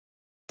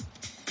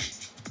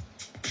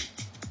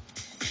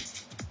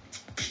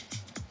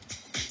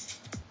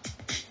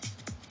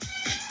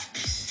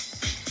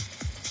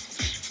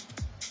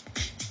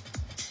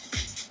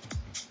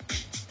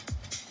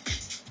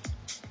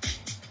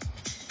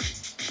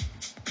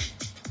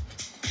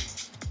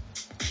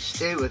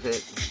stay with it.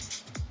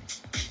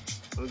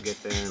 We'll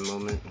get there in a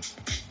moment.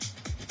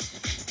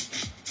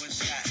 One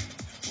shot,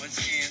 one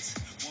chance,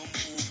 one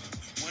move,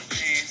 one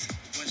pass,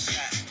 one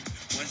shot,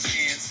 one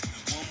chance,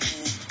 one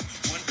move,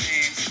 one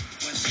pass,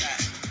 one shot,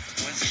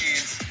 one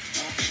chance,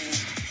 one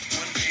move,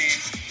 one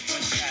pass,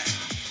 one shot,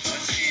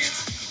 one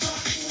chance,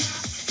 one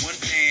move,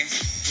 one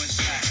pass, one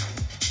shot.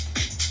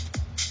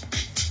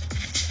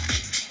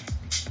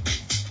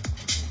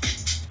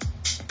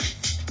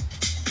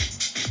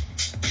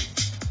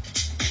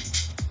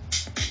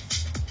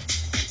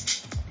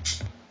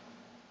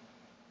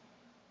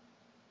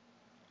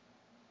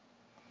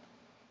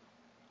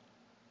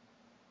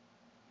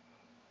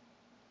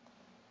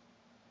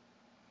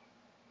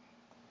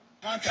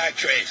 Contact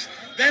trace.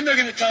 Then they're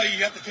going to tell you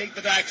you have to take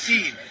the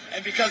vaccine.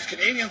 And because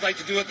Canadians like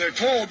to do what they're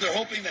told, they're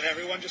hoping that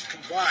everyone just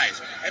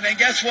complies. And then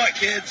guess what,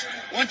 kids?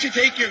 Once you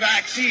take your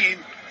vaccine,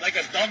 like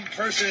a dumb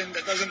person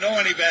that doesn't know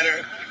any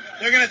better,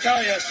 they're going to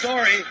tell you,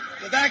 sorry,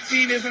 the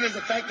vaccine isn't as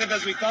effective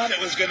as we thought it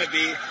was going to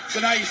be. So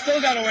now you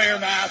still got to wear a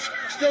mask,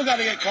 still got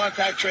to get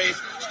contact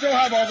trace, still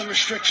have all the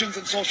restrictions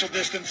and social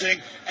distancing,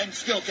 and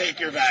still take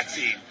your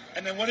vaccine.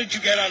 And then what did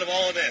you get out of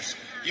all of this?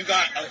 You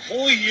got a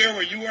whole year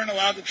where you weren't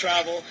allowed to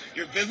travel,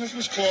 your business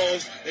was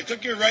closed, they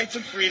took your rights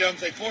and freedoms,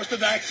 they forced a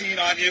vaccine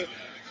on you,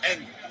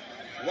 and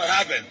what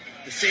happened?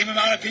 The same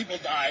amount of people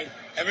died,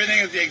 everything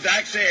is the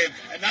exact same,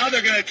 and now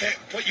they're going to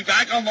put you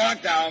back on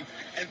lockdown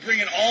and bring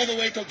it all the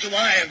way till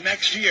July of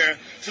next year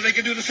so they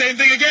can do the same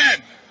thing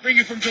again. Bring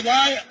you from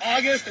July,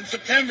 August, and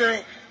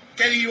September,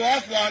 getting you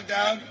off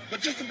lockdown,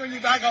 but just to bring you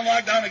back on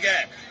lockdown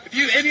again. If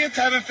you idiots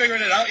haven't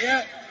figured it out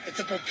yet, it's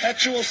a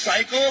perpetual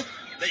cycle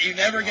that you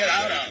never get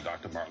out of.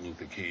 Dr. Martin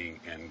Luther King,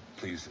 and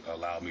please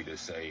allow me to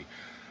say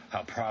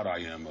how proud I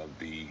am of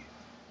the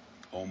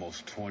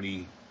almost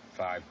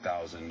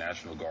 25,000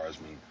 National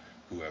Guardsmen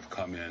who have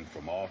come in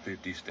from all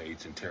 50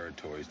 states and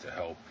territories to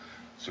help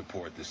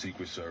support the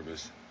Secret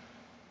Service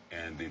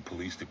and the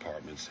police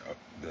departments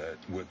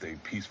with a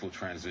peaceful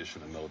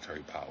transition of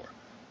military power.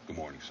 Good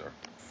morning, sir.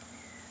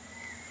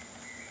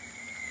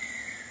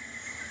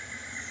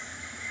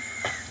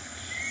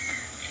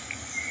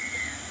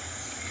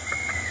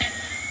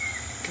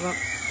 Come on.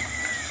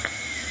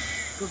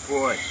 Good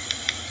boy.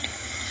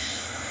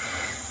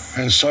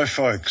 And so,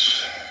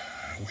 folks,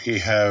 we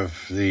have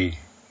the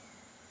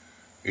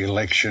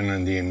election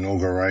and the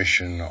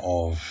inauguration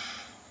of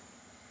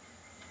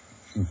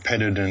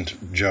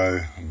penitent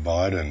Joe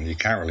Biden. You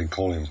can't really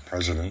call him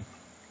president.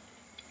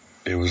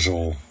 It was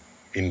all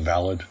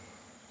invalid,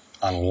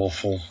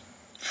 unlawful,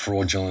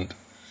 fraudulent.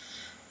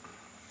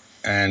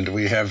 And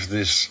we have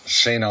this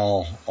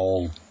senile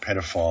old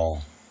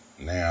pedophile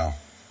now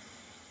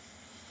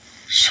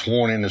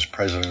sworn in as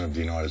President of the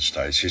United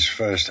States. His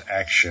first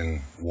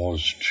action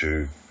was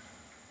to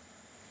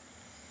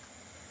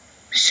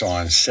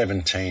sign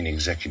 17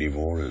 executive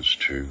orders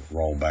to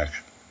roll back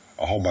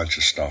a whole bunch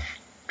of stuff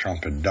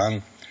Trump had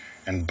done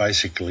and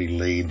basically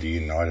lead the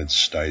United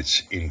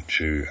States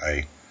into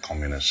a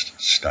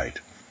communist state.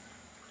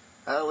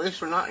 At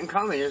least we're not in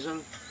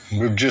communism.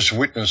 We've just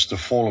witnessed the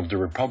fall of the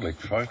Republic,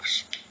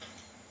 folks.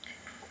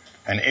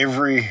 And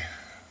every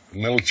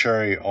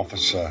military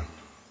officer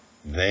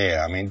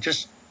there, I mean,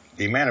 just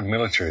the amount of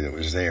military that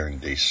was there in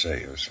DC,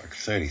 it was like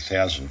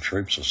 30,000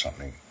 troops or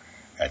something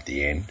at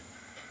the end.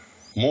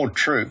 More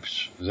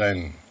troops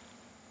than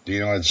the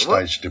United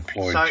States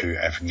deployed to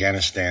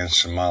Afghanistan,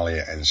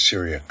 Somalia, and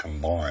Syria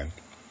combined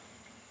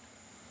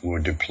were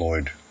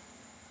deployed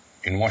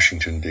in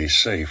Washington,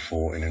 D.C.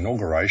 for an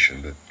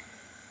inauguration that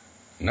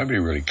nobody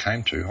really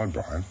came to. Hi,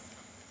 Brian.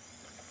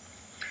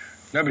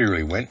 Nobody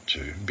really went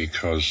to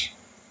because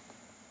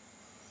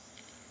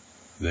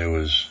there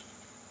was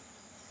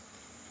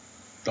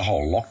the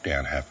whole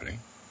lockdown happening.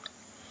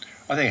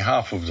 I think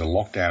half of the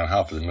lockdown and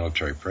half of the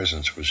military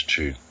presence was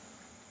to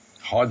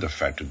hide the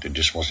fact that there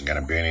just wasn't going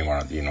to be anyone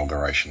at the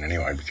inauguration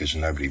anyway because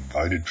nobody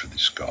voted for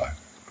this guy.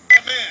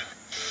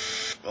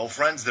 Well,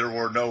 friends, there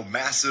were no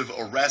massive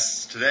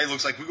arrests today.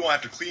 Looks like we're going to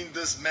have to clean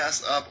this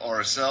mess up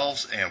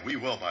ourselves, and we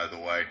will, by the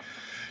way.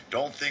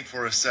 Don't think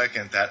for a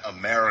second that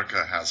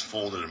America has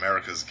folded,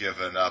 America's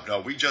given up. No,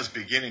 we're just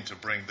beginning to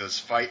bring this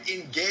fight.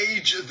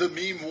 Engage the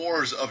meme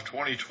wars of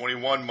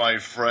 2021, my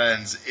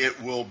friends.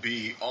 It will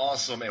be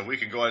awesome, and we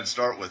can go ahead and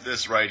start with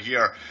this right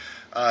here.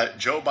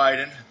 Joe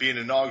Biden being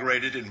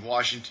inaugurated in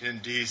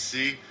Washington,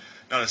 D.C.,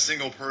 not a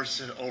single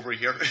person over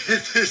here.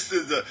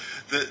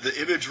 The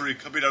imagery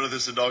coming out of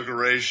this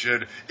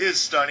inauguration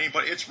is stunning,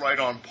 but it's right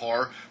on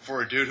par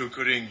for a dude who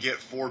couldn't get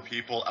 4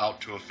 people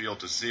out to a field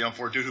to see him,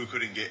 for a dude who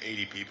couldn't get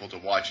 80 people to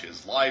watch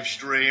his live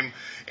stream.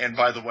 And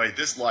by the way,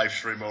 this live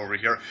stream over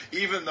here,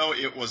 even though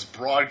it was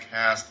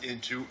broadcast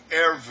into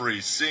every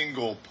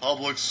single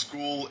public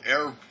school,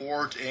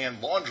 airport,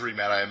 and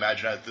laundromat, I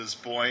imagine at this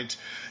point,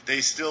 they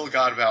still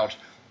got about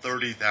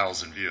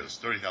 30,000 views.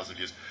 30,000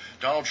 views.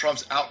 Donald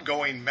Trump's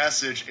outgoing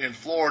message in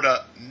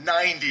Florida,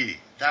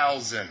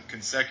 90,000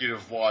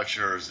 consecutive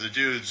watchers. The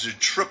dude's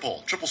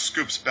triple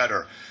scoops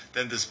better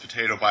than this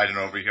potato Biden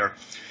over here.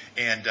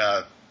 And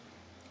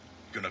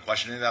going to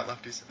question any of that,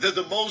 lefties?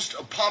 The most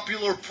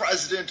popular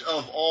president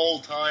of all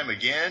time,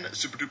 again,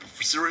 super duper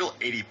for cereal,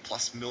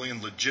 80+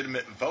 million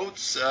legitimate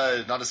votes.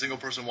 Not a single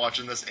person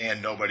watching this,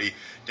 and nobody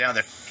down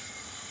there.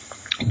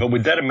 But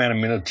with that amount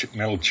of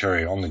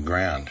military on the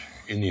ground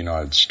in the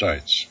United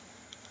States,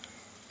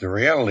 the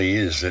reality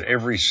is that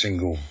every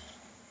single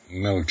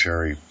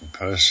military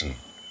person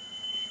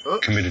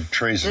committed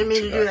treason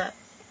today.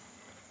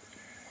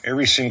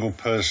 Every single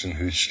person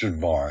who stood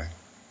by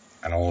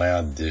and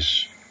allowed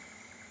this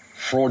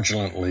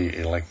fraudulently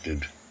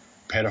elected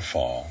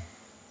pedophile,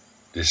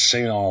 this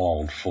senile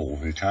old fool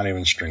who can't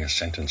even string a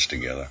sentence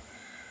together,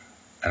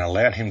 and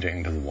allowed him to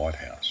enter the White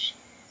House,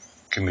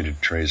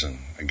 committed treason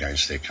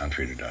against their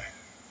country today.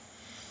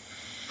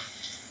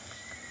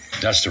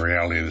 That's the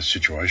reality of the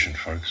situation,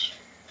 folks.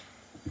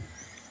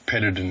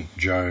 President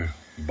Joe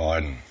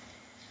Biden.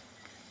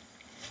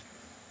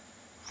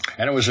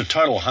 And it was a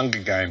total Hunger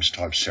Games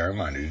type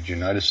ceremony. Did you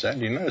notice that?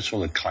 Did you notice all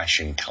the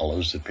clashing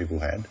colours that people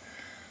had?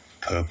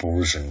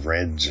 Purples and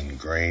reds and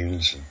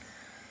greens. And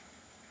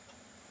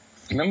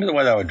remember the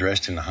way they were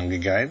dressed in the Hunger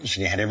Games?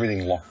 And you had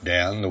everything locked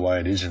down the way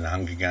it is in the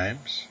Hunger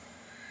Games?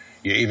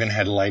 You even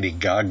had Lady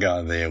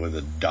Gaga there with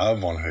a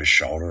dove on her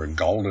shoulder, a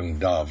golden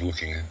dove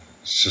looking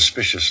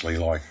suspiciously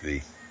like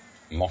the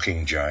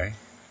Mockingjay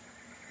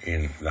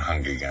in the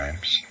Hunger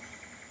Games.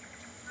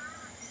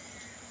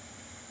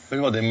 Look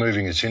at what they're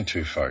moving us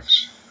into,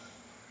 folks.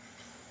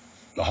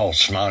 The whole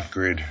smart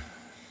grid,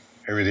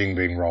 everything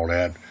being rolled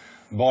out.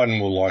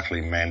 Biden will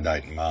likely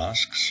mandate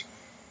masks.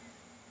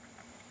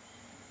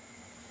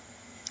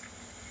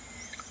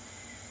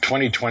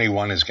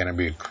 2021 is going to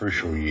be a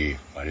crucial year,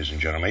 ladies and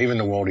gentlemen. Even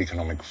the World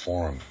Economic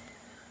Forum,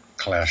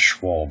 Klaus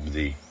Schwab,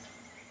 the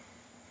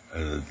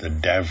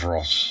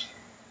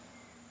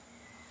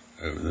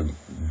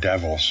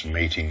Davos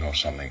meeting or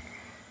something,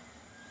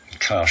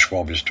 Klaus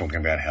Schwab is talking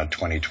about how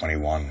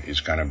 2021 is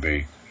going to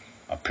be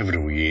a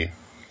pivotal year.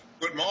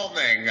 Good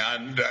morning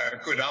and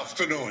good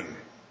afternoon.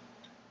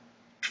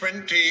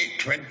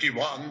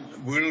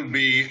 2021 will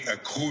be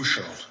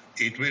crucial.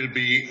 It will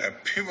be a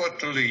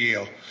pivotal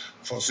year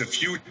for the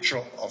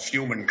future of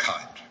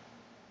humankind.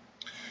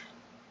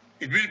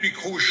 It will be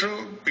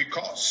crucial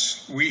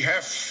because we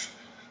have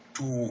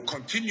to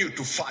continue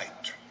to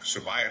fight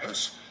the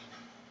virus,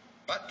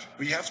 but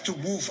we have to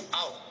move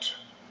out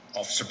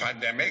of the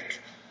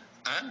pandemic,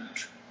 and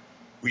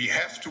we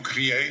have to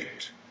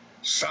create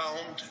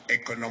sound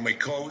economic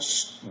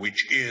growth,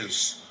 which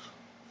is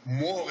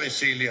more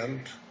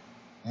resilient,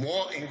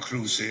 more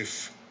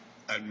inclusive,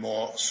 and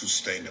more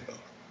sustainable.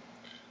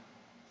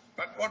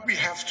 But what we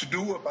have to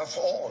do above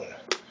all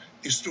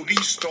is to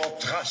restore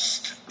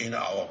trust in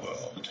our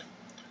world.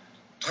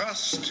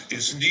 Trust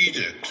is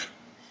needed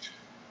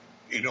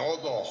in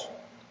order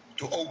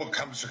to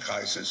overcome the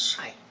crisis,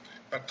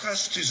 but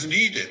trust is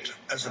needed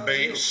as a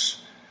base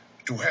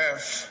to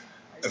have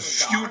a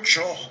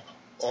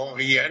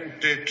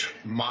future-oriented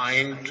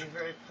mind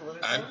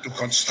and to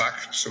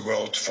construct the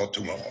world for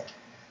tomorrow.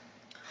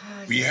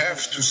 We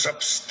have to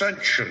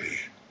substantially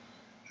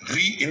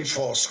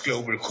reinforce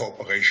global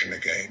cooperation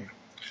again.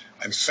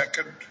 And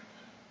second,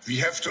 we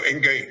have to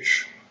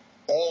engage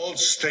all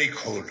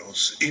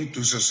stakeholders into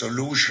the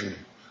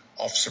solution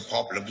of the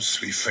problems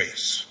we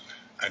face.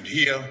 And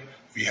here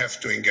we have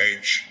to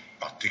engage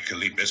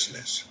particularly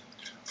business.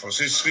 For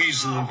this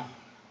reason,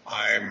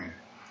 I'm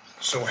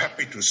so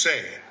happy to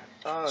say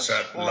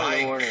that,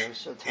 like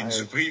in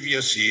the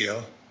previous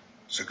year,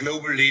 the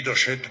global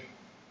leadership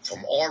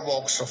from all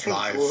walks of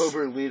life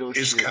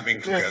is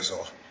coming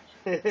together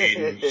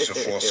in the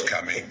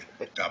forthcoming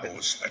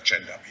Davos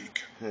Agenda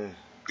Week.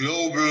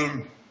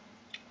 Global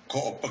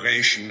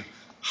cooperation,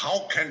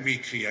 how can we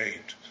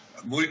create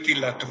a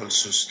multilateral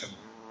system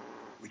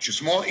which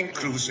is more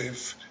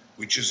inclusive,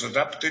 which is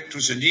adapted to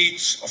the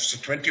needs of the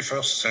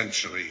 21st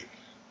century?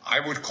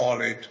 I would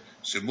call it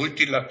the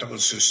multilateral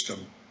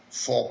system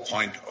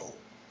 4.0.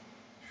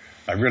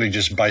 I really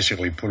just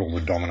basically put all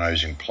the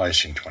dominoes in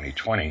place in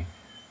 2020,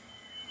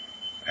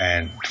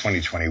 and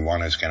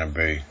 2021 is going to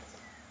be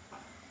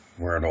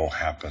where it all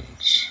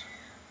happens.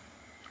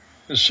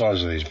 The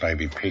size of these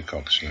baby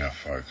peacocks, you know,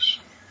 folks.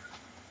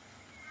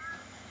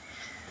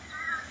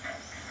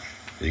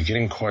 They're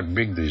getting quite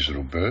big, these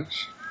little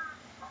birds.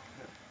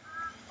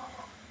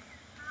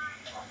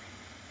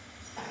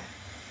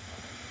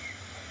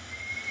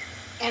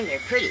 And they're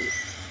pretty.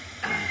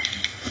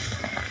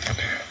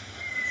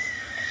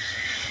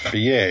 But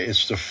yeah,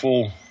 it's the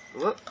full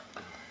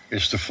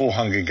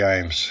Hunger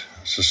Games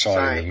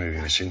society they're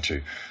moving us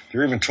into.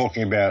 They're even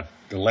talking about,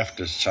 the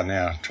leftists are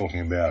now talking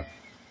about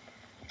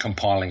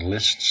compiling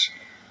lists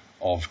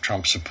of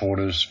Trump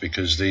supporters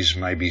because these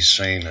may be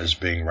seen as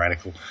being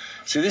radical.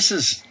 See, this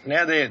is,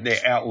 now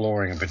they're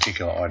outlawing a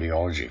particular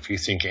ideology. If you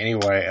think any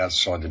way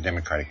outside the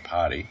Democratic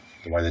Party,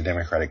 the way the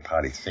Democratic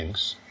Party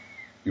thinks,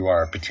 you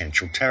are a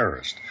potential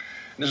terrorist.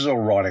 And this is all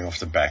riding off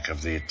the back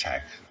of the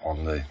attack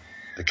on the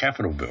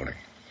Capitol building,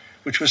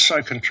 which was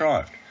so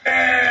contrived.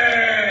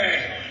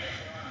 Hey!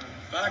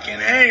 Fucking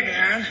hey,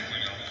 man.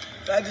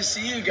 Glad to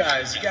see you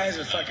guys. You guys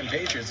are fucking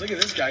patriots. Look at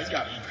this guy. He's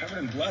got covered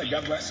in blood.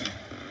 God bless him.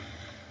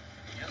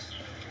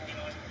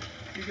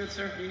 You good,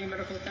 sir? Do you need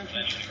medical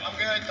attention? I'm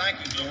good, thank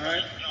you. All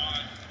right.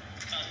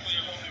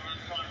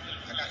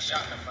 I got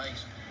shot in the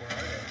face.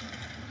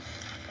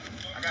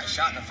 I got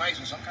shot in the face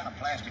with some kind of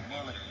plastic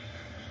bullet.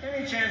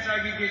 Any chance I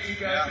could get you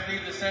guys to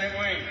leave the Senate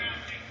wing?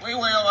 We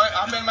will.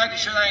 I've been making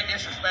sure they ain't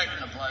disrespecting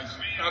the place.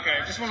 Okay,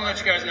 just want to let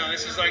you guys know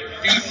this is like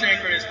the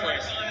sacredest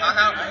place.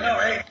 I know,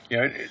 hey. You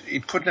know,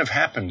 it couldn't have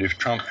happened if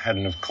Trump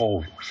hadn't have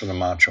called for the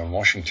march on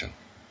Washington.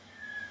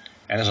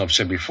 And as I've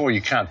said before,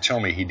 you can't tell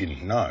me he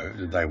didn't know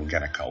that they were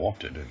going to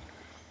co-opt it and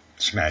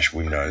smash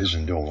windows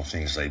and do all the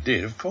things they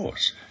did, of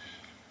course.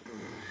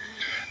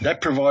 That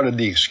provided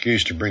the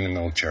excuse to bring the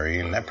military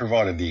in. That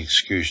provided the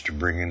excuse to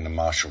bring in the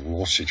martial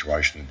law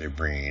situation that they're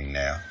bringing in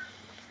now.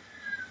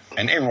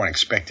 And everyone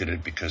expected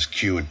it because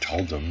Q had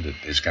told them that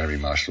there's going to be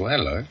martial law.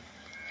 Hello,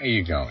 how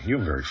you going? You're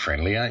very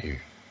friendly, aren't you?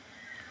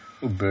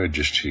 Little bird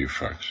just to you,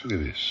 folks. Look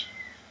at this.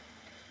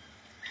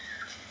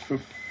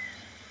 Look,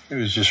 it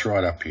was just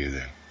right up here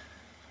then.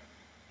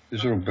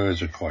 These little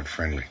birds are quite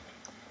friendly.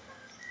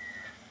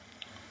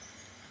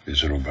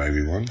 These little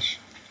baby ones.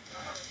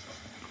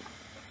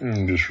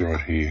 And just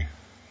right here.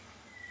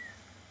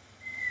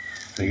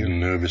 They get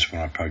nervous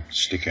when I poke the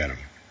stick at them.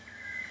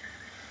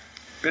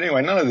 But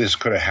anyway, none of this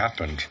could have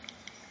happened.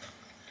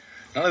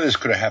 None of this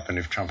could have happened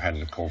if Trump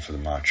hadn't called for the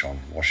march on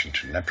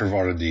Washington. That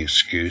provided the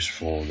excuse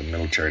for the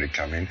military to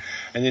come in.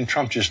 And then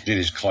Trump just did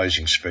his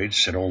closing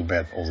speech, said all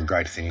about all the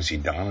great things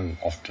he'd done, and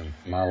off to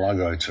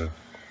Mar-a-Lago to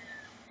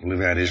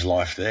live out his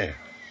life there.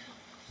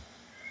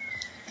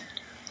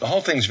 The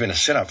whole thing's been a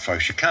setup,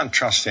 folks. You can't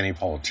trust any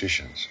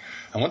politicians.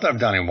 And what they've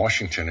done in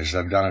Washington is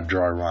they've done a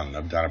dry run.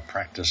 They've done a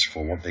practice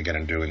for what they're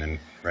going to do in the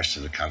rest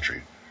of the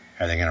country.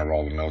 How they're going to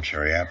roll the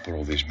military out, put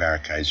all these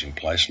barricades in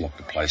place, lock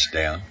the place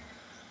down.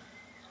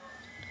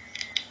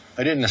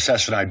 They didn't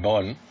assassinate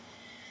Biden.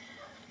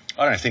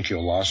 I don't think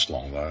he'll last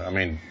long, though. I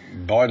mean,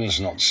 Biden's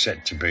not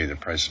set to be the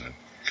president.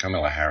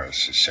 Kamala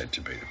Harris is set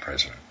to be the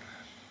president.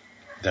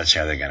 That's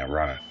how they're going to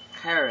run it.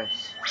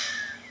 Harris.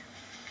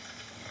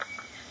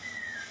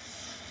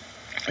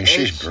 And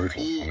she's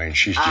brutal. I mean,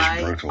 she's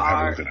just brutal.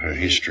 Have a look at her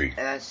history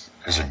as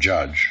a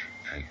judge,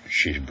 and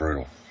she's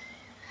brutal.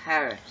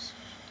 Harris.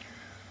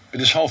 But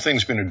this whole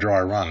thing's been a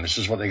dry run. This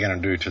is what they're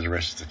going to do to the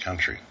rest of the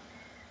country.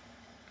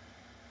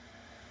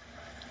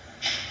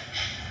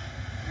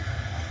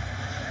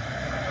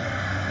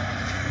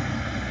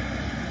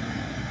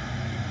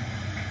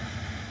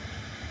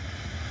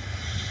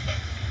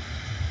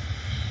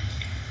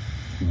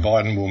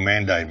 Biden will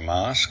mandate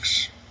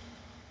masks.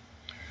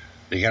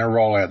 They're going to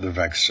roll out the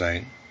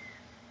vaccine.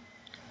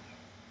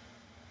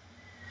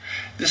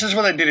 This is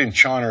what they did in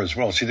China as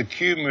well. See, the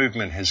Q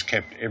movement has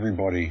kept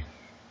everybody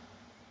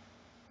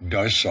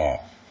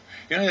docile.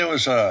 You know, there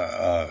was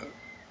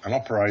an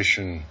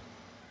operation.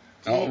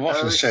 I've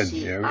often said,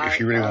 you know, if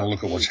you really want to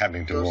look at what's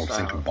happening to the world,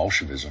 think of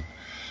Bolshevism.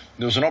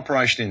 There was an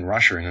operation in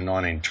Russia in the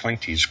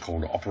 1920s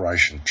called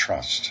Operation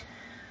Trust,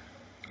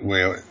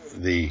 where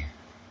the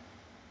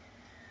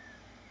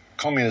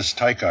communist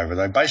takeover,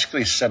 they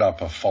basically set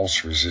up a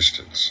false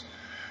resistance.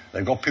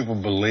 They got people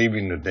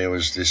believing that there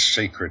was this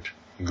secret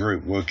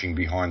group working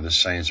behind the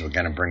scenes that were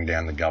going to bring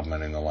down the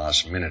government in the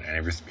last minute, and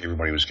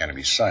everybody was going to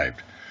be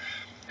saved.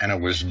 And it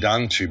was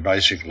done to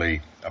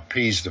basically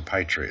appease the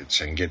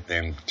patriots and get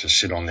them to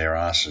sit on their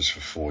asses for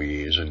 4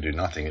 years and do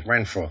nothing. It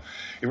was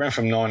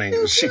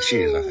 6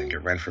 years, I think. It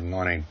ran from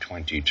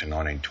 1920 to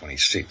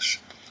 1926,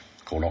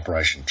 called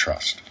Operation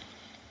Trust.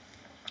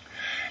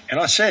 And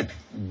I said,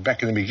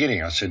 back in the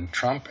beginning, I said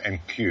Trump and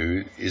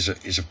Q is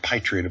a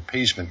patriot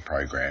appeasement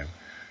program,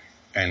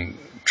 and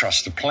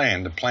trust the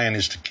plan. The plan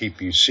is to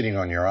keep you sitting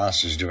on your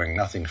asses doing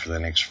nothing for the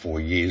next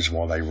 4 years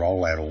while they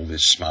roll out all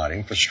this smart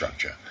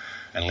infrastructure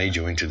and lead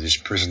you into this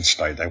prison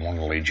state they want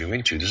to lead you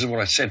into. This is what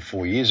I said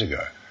 4 years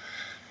ago.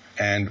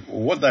 And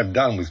what they've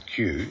done with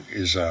Q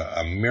is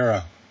a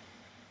mirror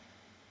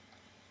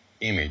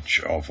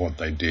image of what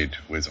they did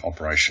with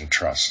Operation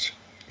Trust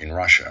in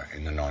Russia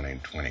in the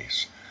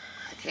 1920s.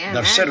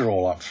 They've set it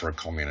all up for a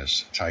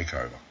communist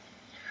takeover.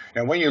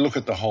 Now, when you look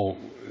at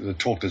the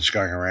talk that's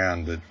going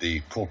around that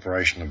the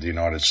corporation of the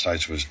United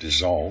States was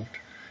dissolved,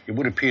 it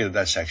would appear that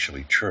that's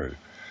actually true.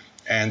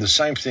 And the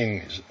same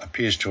thing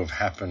appears to have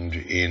happened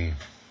in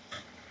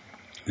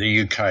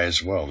the UK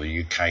as well.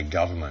 The UK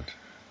government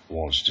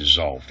was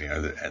dissolved. You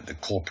know, the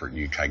corporate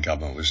UK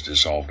government was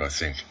dissolved, I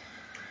think,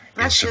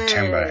 in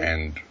September,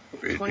 and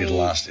it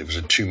lasted. It was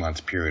a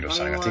 2-month period or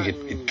something. I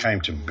think it came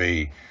to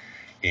be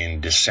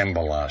in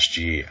December last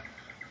year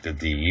that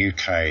the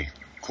UK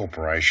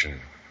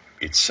corporation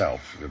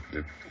itself,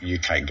 the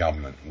UK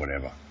government,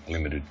 whatever,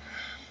 limited,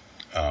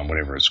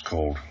 whatever it's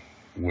called,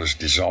 was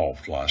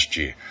dissolved last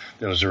year.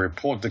 There was a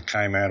report that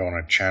came out on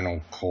a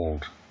channel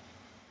called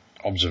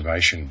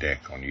Observation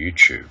Deck on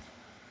YouTube.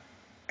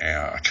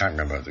 I can't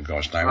remember the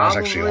guy's name. I was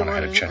actually on. I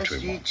had a chat to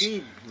him once.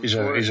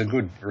 He's a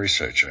good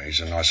researcher.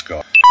 He's a nice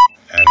guy.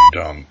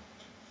 And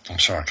I'm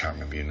sorry, I can't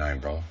remember your name,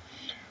 brother.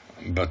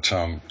 But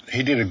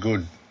he did a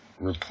good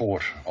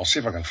report, I'll see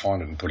if I can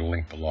find it and put a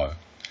link below,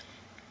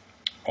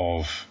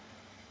 of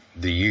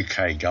the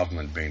UK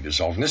government being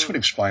dissolved. And this would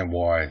explain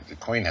why the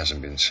Queen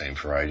hasn't been seen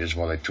for ages,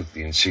 why they took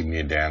the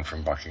insignia down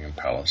from Buckingham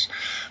Palace.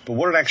 But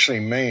what it actually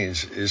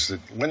means is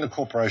that when the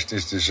corporation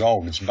is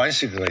dissolved, it's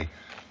basically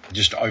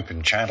just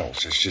open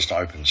channels. It's just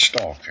open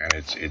stock, and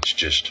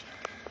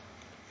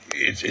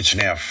it's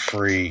now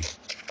free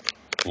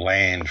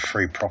land,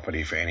 free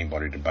property for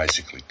anybody to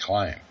basically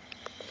claim.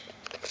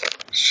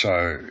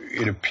 So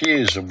it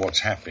appears that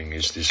what's happening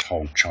is this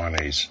whole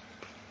Chinese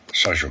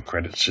social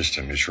credit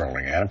system is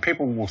rolling out, and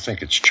people will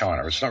think it's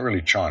China. It's not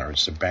really China,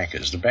 it's the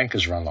bankers. The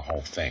bankers run the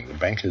whole thing. The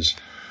bankers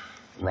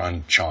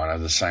run China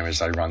the same as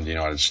they run the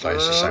United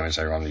States, the same as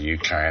they run the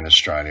UK and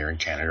Australia and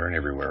Canada and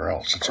everywhere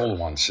else. It's all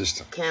one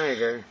system.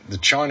 Canada. The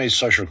Chinese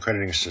social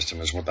crediting system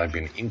is what they've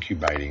been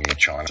incubating in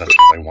China. That's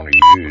what they want to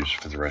use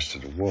for the rest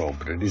of the world,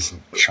 but it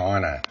isn't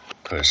China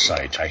per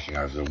se taking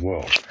over the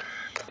world.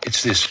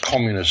 It's this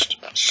communist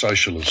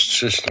socialist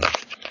system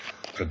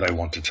that they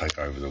want to take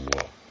over the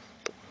world.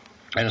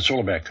 And it's all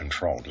about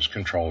control. There's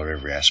control of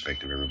every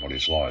aspect of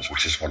everybody's lives,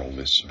 which is what all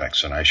this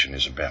vaccination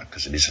is about,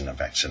 because it isn't a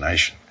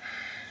vaccination.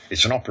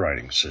 It's an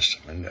operating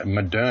system. And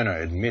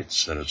Moderna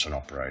admits that it's an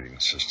operating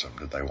system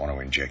that they want to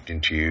inject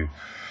into you.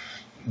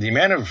 The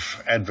amount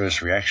of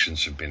adverse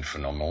reactions have been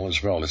phenomenal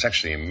as well. There's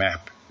actually a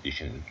map you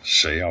can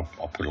see. I'll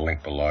put a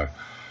link below.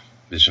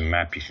 There's a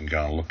map you can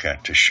go and look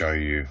at to show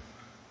you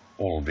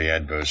all of the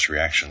adverse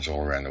reactions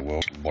all around the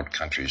world, what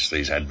countries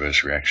these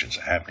adverse reactions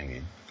are happening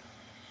in.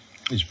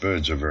 These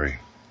birds are very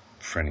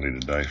friendly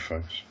today,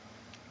 folks.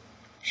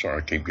 Sorry,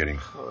 I keep getting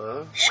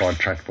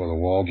sidetracked by the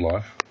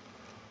wildlife.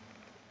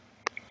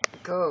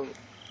 Go.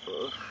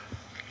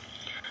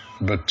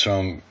 But,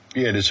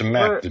 yeah, there's a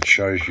map that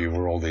shows you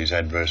where all these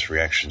adverse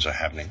reactions are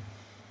happening.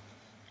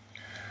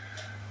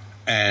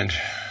 And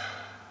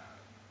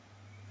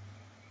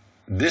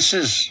this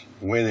is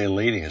where they're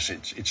leading us.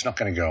 It's not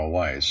going to go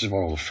away. This is what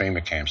all the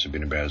FEMA camps have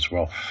been about as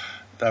well.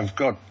 They've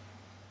got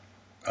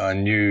a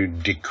new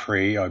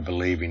decree, I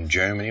believe, in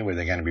Germany, where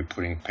they're going to be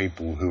putting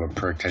people who are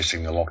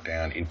protesting the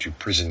lockdown into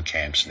prison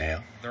camps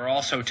now. They're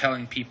also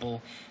telling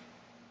people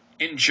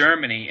in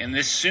Germany, and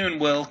this soon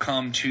will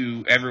come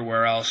to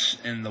everywhere else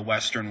in the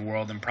Western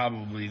world and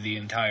probably the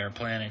entire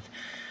planet,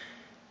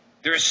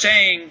 they're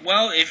saying,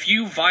 well, if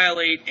you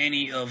violate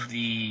any of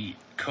the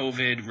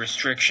COVID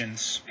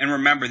restrictions, and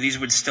remember, these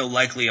would still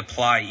likely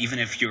apply even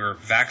if you're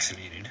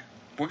vaccinated,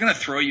 we're going to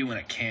throw you in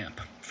a camp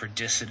for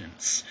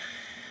dissidents.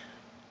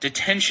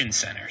 Detention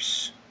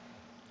centers,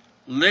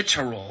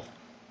 literal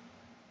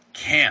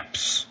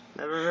camps.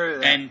 Never heard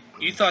of that. And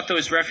you thought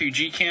those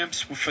refugee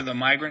camps were for the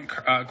migrant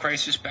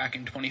crisis back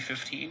in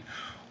 2015?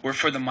 Were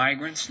for the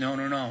migrants?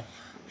 No.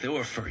 They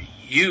were for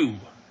you,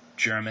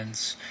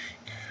 Germans.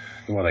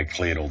 Well, they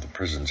cleared all the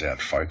prisons out,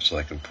 folks, so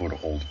they can put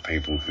all the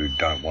people who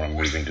don't want to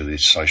move into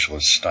this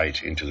socialist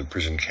state into the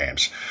prison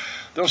camps.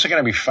 They're also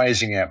going to be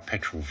phasing out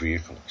petrol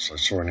vehicles. I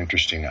saw an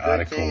interesting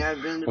article.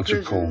 What's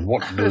it called?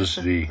 What does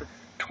the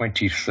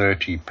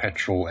 2030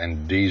 petrol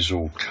and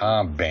diesel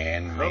car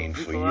ban mean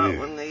for you?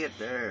 When they get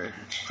there.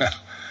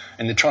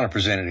 And they're trying to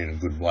present it in a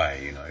good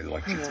way, you know,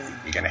 like you're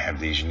going to have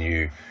these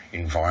new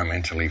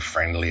environmentally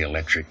friendly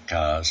electric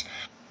cars.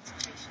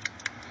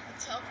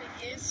 The topic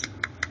is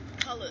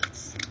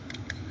colours.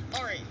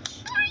 Orange.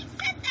 Orange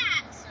said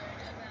that! So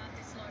about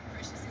this low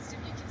pressure system,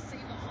 you can see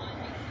behind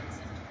me.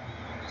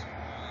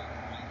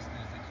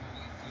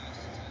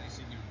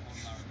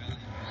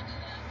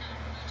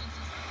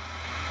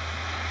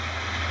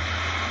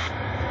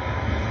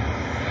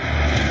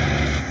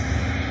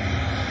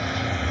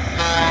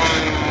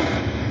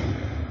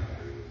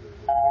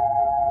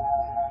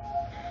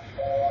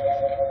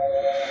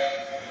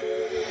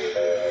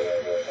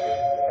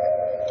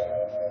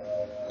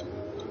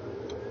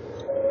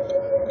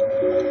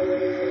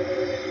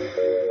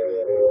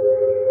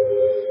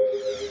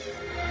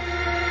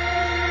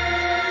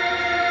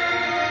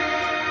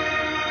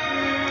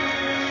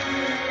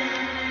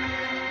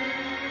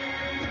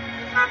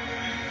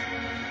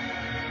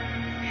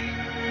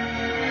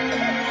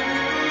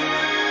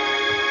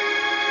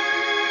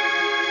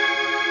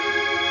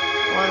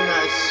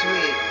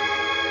 Sweet.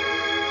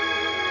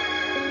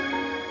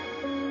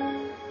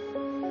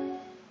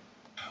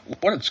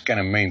 What it's going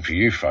to mean for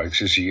you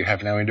folks is that you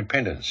have no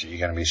independence. You're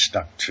going to be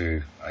stuck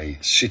to a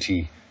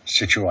city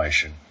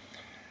situation.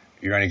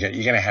 You're going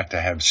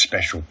to have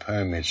special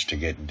permits to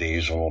get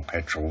diesel or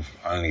petrol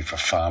only for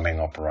farming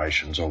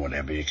operations or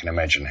whatever. You can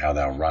imagine how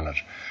they'll run it.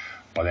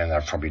 By then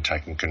they've probably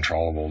taken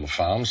control of all the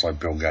farms like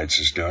Bill Gates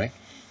is doing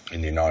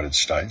in the United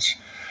States.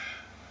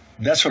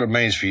 That's what it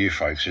means for you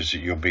folks, is that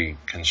you'll be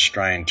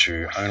constrained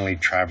to only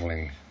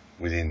travelling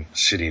within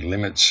city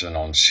limits and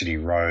on city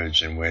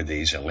roads and where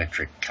these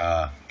electric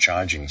car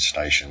charging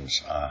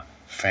stations are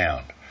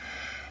found.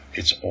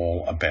 It's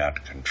all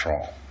about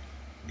control.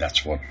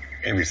 That's what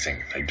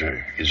everything they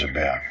do is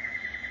about.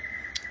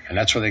 And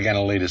that's what they're going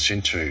to lead us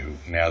into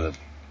now that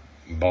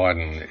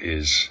Biden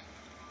is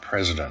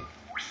president.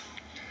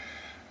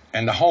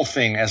 And the whole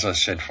thing, as I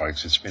said,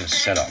 folks, it's been a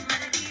setup.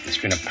 It's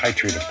been a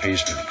patriot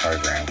appeasement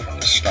program from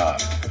the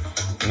start.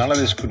 None of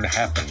this could have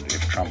happened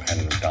if Trump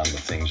hadn't have done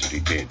the things that he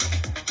did.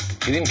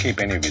 He didn't keep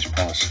any of his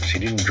promises. He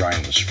didn't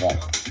drain the swamp.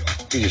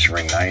 He just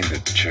renamed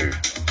it to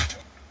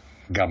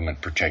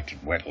government-protected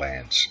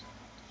wetlands.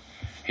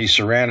 He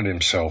surrounded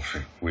himself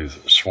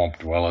with swamp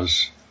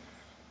dwellers.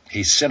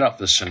 He set up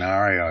the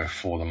scenario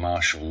for the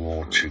martial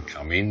law to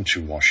come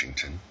into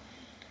Washington,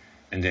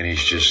 and then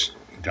he's just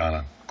done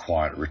a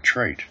quiet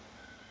retreat.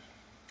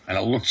 And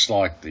it looks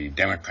like the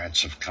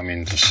Democrats have come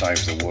in to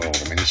save the world.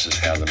 I mean, this is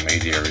how the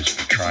media is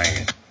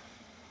portraying it.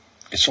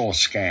 It's all a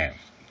scam.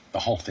 The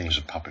whole thing's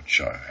a puppet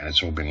show, and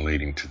it's all been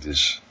leading to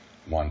this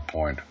one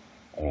point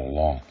all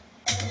along.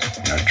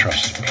 You know,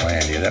 trust the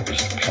plan. Yeah, that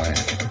was the plan.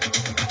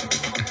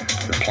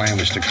 The plan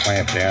was to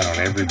clamp down on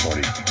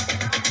everybody.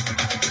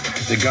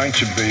 They're going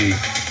to be,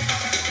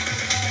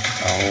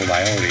 oh,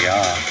 they already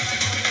are,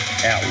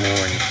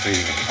 outlawing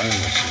feeding of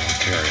homeless in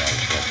Ontario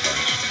as well,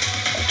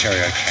 folks.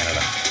 Ontario,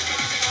 Canada.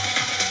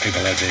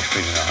 People out there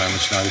feeding the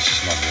homeless. No, this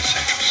is not an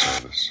essential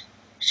service.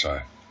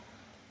 So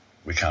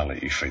we can't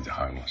let you feed the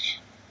homeless.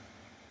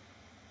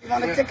 You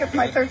want a ticket for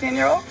my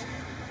 13-year-old?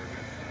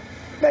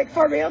 Like,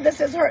 for real? This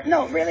is her.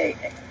 No, really.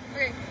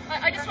 Okay.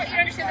 I just want you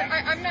to understand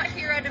that I'm not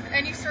here out of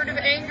any sort of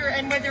anger,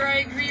 and whether I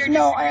agree or disagree.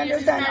 No, I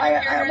understand.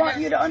 I want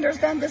you to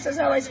understand this is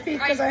how I speak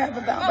because I have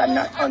a bound. I'm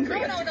not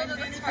hungry at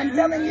you. I'm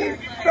telling you,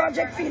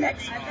 Project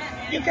Phoenix,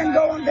 you can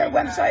go on their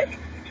website.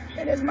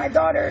 It is my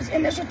daughter's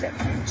initiative.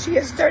 She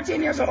is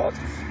 13 years old.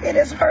 It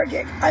is her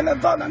gig. I'm a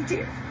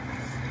volunteer.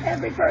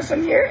 Every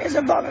person here is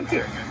a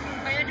volunteer.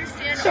 I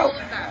understand so, all of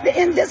that.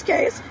 In this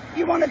case,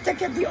 you want to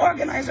ticket the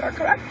organizer,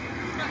 correct?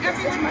 No,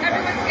 everyone's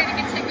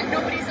getting a ticket.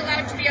 Nobody's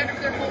allowed to be out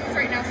of their homes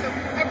right now, so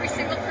every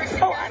single person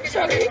Oh, I'm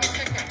sorry.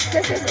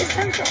 This is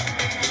essential.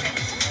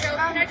 So,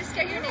 can I just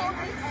get your name,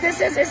 please? This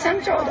is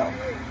essential, though.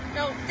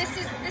 No, this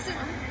is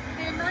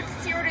the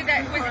emergency order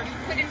that was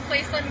put in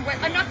place on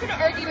what... I'm not going to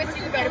argue with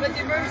you about it, but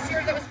the emergency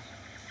order that was...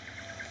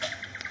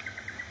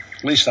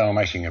 At least they were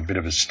making a bit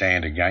of a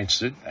stand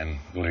against it and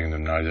letting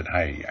them know that,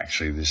 hey,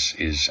 actually this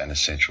is an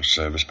essential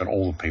service, but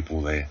all the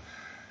people there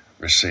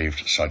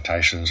received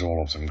citations.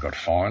 All of them got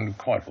fined,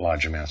 quite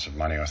large amounts of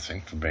money, I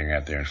think, for being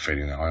out there and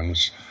feeding the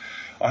homeless.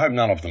 I hope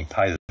none of them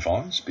pay the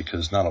fines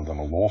because none of them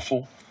are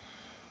lawful.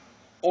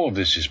 All of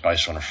this is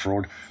based on a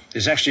fraud.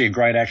 There's actually a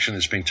great action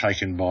that's been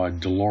taken by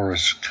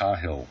Dolores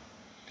Cahill.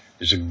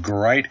 There's a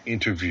great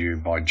interview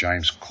by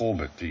James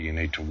Corbett that you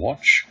need to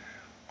watch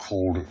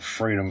called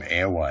Freedom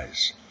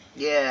Airways.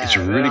 Yeah, it's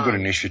a really good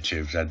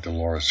initiative that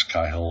Dolores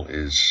Cahill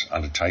is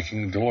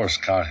undertaking. Dolores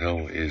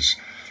Cahill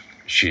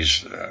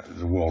she's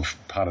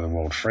part of the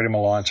World Freedom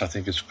Alliance, I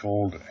think it's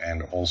called,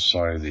 and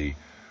also the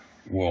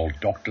World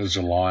Doctors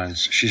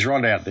Alliance. She's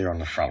right out there on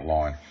the front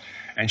line,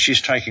 and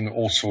she's taking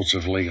all sorts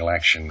of legal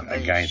action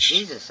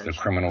against the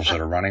criminals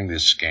that are running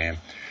this scam.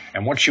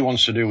 And what she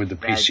wants to do with the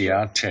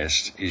PCR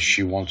test is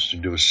she wants to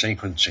do a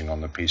sequencing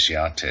on the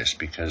PCR test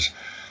because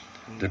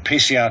the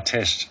PCR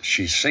tests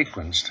she's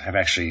sequenced have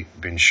actually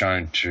been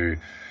shown to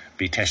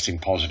be testing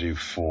positive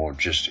for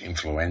just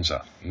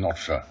influenza, not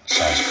for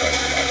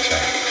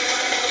SARS-CoV-19.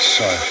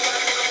 So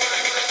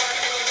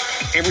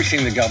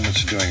everything the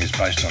governments are doing is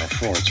based on a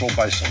fraud. It's all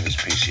based on this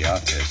PCR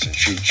test, and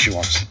she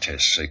wants the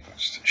test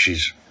sequenced.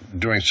 She's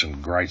doing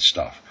some great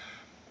stuff.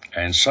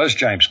 And so is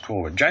James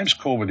Corbett. James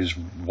Corbett is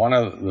one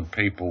of the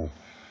people,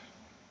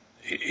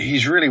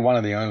 he's really one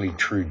of the only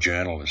true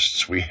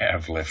journalists we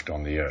have left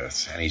on the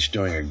earth, and he's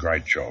doing a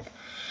great job.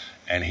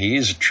 And he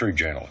is a true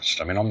journalist.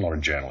 I mean, I'm not a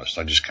journalist.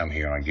 I just come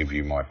here and I give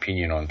you my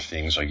opinion on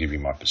things. I give you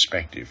my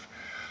perspective.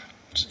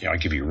 You know, I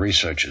give you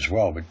research as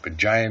well. But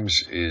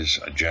James is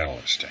a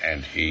journalist,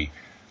 and he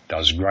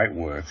does great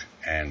work.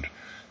 And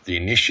the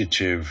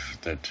initiative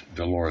that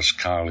Dolores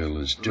Cahill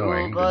is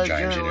doing, that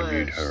James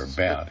interviewed her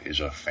about, is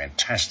a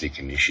fantastic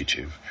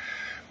initiative.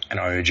 And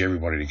I urge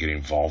everybody to get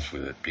involved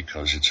with it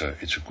because it's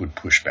a good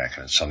pushback,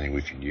 and it's something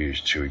we can use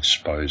to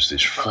expose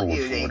this fraud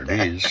for what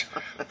it is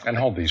and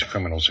hold these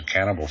criminals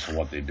accountable for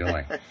what they're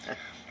doing.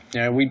 You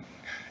know,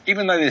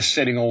 even though they're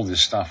setting all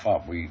this stuff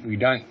up, we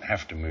don't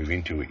have to move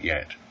into it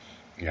yet.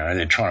 You know,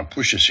 they're trying to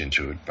push us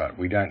into it, but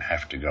we don't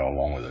have to go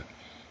along with it.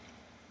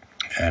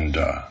 And,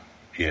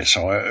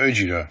 so I urge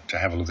you to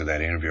have a look at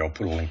that interview. I'll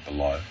put a link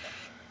below.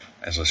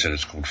 As I said,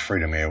 it's called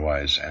Freedom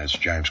Airways, and it's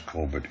James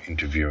Corbett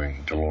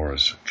interviewing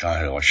Dolores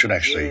Cahill. I should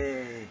actually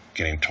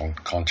get in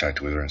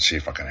contact with her and see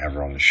if I can have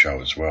her on the show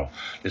as well.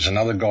 There's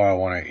another guy I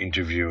want to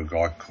interview, a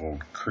guy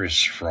called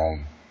Chris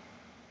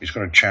he's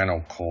got a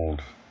channel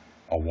called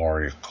A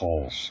Warrior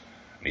Calls.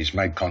 And he's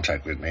made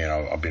contact with me, and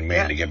I've been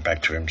meaning to get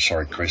back to him.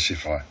 Sorry, Chris,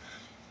 if I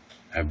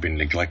have been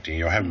neglecting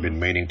you. I haven't been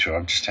meaning to.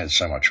 I've just had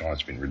so much on.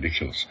 It's been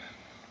ridiculous.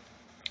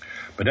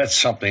 But that's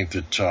something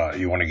that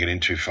you want to get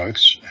into,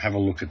 folks. Have a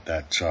look at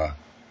that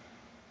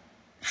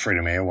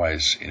Freedom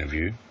Airways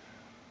interview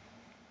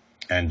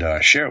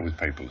and share it with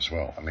people as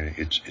well. I mean,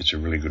 it's a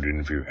really good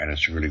interview, and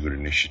it's a really good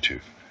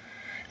initiative.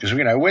 Because,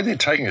 you know, where they're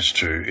taking us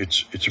to,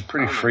 it's a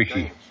pretty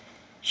freaky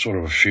sort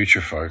of a future,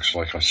 folks.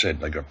 Like I said,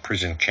 they got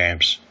prison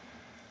camps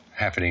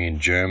happening in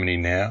Germany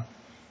now.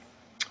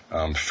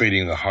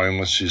 Feeding the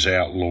homeless is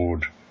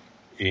outlawed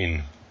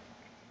in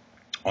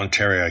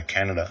Ontario,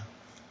 Canada.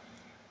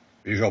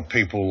 You've got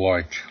people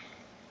like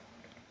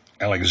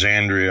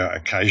Alexandria,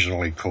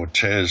 occasionally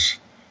Cortez,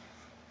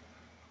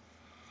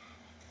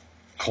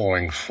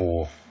 calling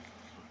for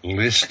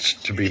lists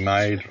to be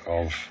made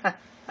of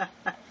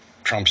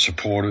Trump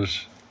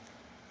supporters.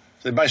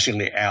 They're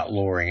basically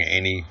outlawing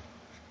any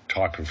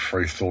type of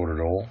free thought at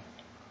all.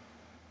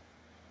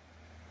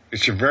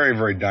 It's a very,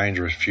 very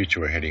dangerous future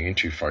we're heading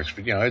into, folks,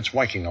 but, you know, it's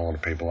waking a lot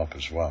of people up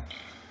as well.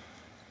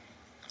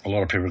 A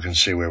lot of people can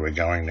see where we're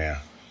going now.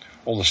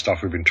 All the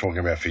stuff we've been talking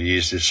about for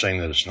years, they're seeing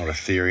that it's not a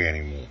theory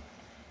anymore.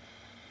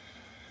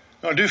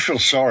 I do feel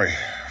sorry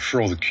for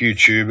all the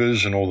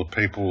Q-tubers and all the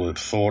people that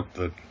thought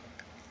that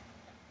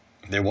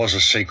there was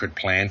a secret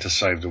plan to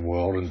save the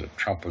world and that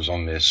Trump was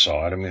on their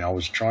side. I mean, I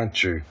was trying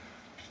to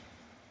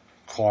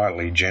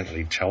quietly,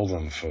 gently tell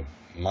them for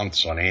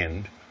months on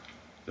end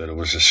that it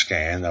was a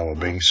scam, they were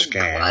being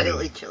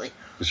scammed.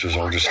 This was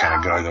all just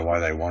going to go the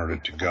way they wanted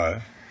it to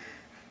go.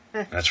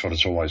 That's what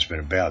it's always been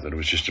about, that it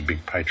was just a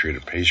big patriot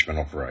appeasement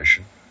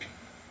operation.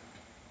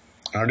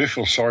 And I do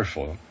feel sorry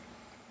for them.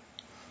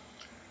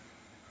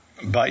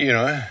 But, you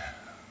know,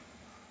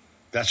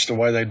 that's the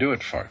way they do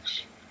it,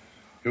 folks.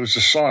 It was a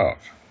psyop.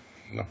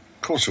 Of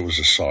course it was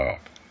a psyop.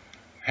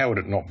 How would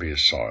it not be a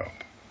psyop?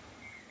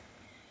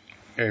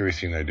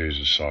 Everything they do is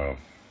a psyop.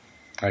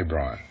 Hey,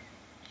 Brian,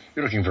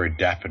 you're looking very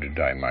dapper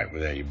today, mate,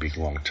 without your big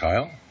long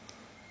tail.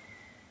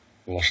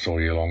 Lost all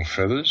your long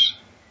feathers.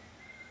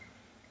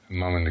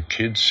 Mum and the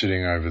kids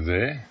sitting over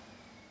there.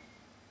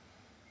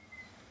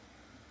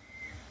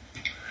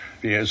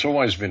 Yeah, it's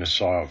always been a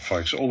psyop,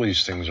 folks. All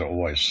these things are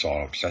always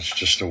psyops. That's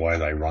just the way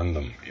they run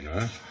them, you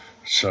know.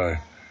 So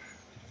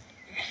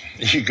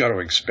you got to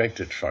expect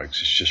it, folks.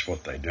 It's just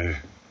what they do.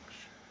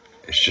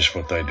 It's just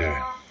what they do.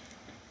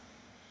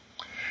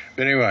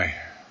 But anyway,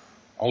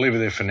 I'll leave it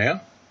there for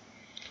now.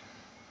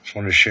 Just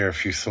wanted to share a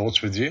few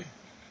thoughts with you.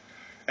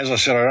 As I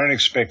said, I don't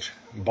expect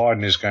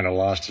Biden is going to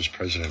last as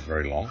president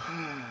very long.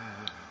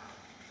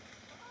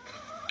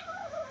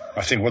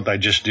 I think what they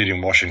just did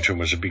in Washington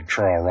was a big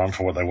trial run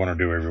for what they want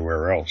to do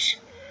everywhere else,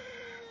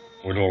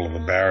 with all of the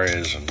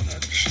barriers and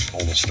just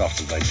all the stuff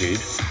that they did.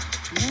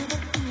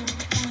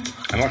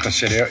 And like I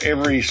said,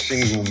 every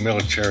single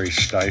military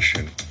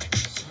station,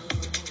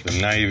 the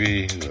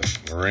Navy,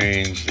 the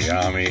Marines, the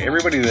Army,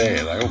 everybody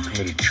there, they all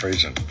committed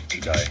treason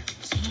today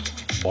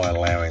by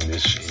allowing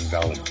this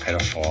invalid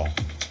pedophile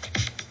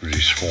to be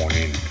sworn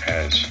in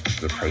as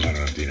the President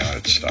of the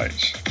United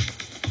States.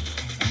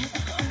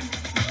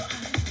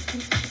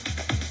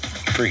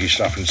 Freaky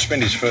stuff, and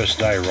spend his first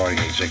day writing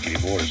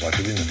executive orders. Like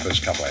within the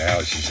first couple of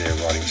hours, he's there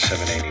writing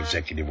 17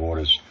 executive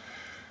orders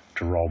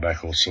to roll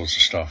back all sorts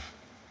of stuff.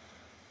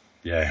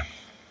 Yeah,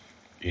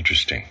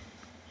 interesting.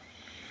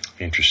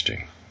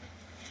 Interesting.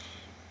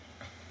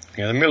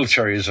 Yeah, the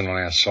military isn't on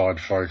our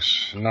side,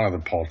 folks. None of the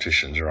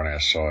politicians are on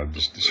our side.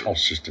 This whole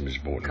system is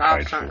bought and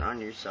paid for. Cops aren't on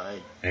your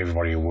side.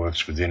 Everybody who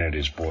works within it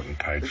is bought and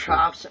paid The for.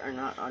 cops are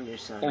not on your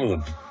side. All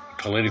of the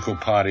political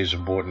parties are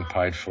bought and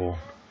paid for.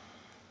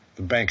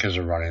 The bankers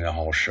are running the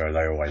whole show.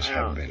 They always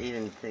have been. I don't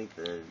even think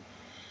the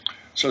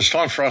So it's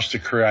time for us to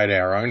create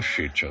our own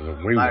future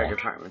that we fire want.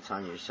 department's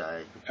on your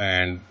side.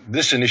 And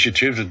this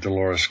initiative that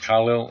Dolores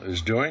Carlile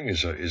is doing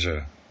is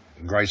a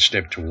great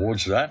step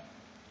towards that.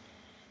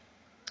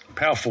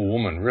 Powerful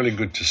woman, really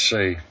good to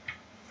see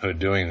her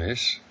doing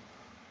this.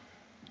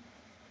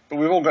 But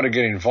we've all got to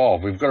get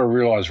involved. We've got to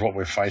realise what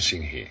we're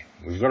facing here.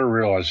 We've got to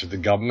realise that the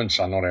governments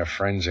are not our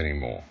friends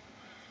anymore.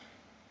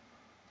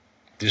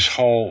 This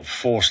whole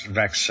forced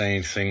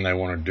vaccine thing they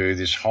want to do,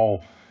 this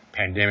whole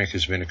pandemic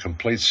has been a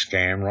complete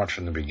scam right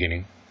from the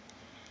beginning.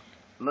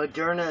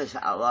 Moderna is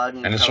outlawed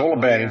in And it's all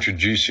about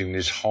introducing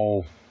this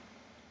whole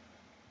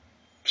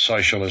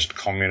socialist,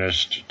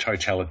 communist,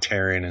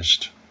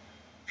 totalitarianist,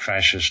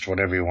 fascist,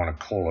 whatever you want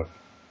to call it,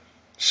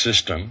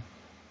 system,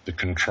 the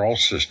control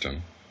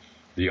system,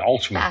 the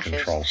ultimate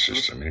control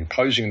system, and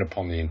imposing it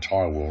upon the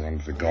entire world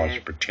under the guise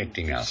of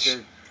protecting us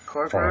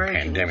from a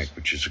pandemic,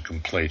 which is a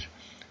complete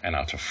and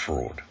utter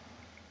fraud.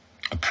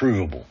 A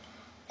provable,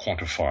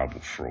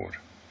 quantifiable fraud.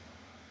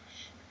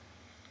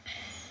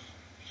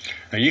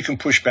 Now, you can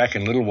push back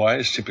in little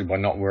ways simply by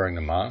not wearing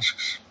the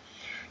masks.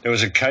 There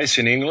was a case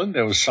in England.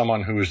 There was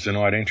someone who was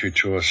denied entry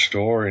to a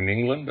store in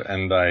England,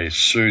 and they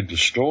sued the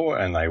store,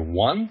 and they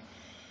won,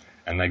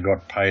 and they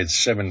got paid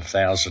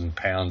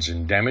 £7,000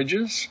 in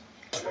damages.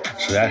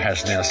 So that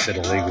has now set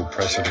a legal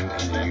precedent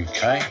in the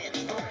UK.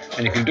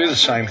 And you can do the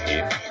same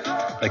here.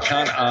 They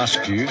can't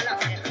ask you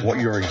what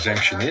your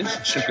exemption is.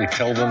 Simply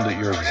tell them that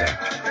you're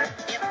exempt.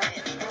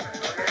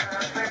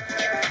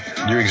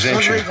 Your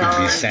exemption could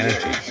be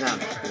sanity.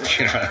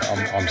 You know,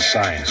 I'm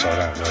sane, so I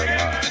don't wear a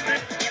mask.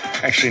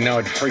 Actually, no,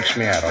 it freaks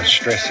me out. I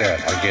stress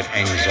out. I get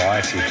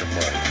anxiety from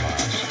wearing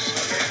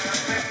masks.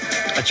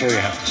 That's all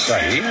you have to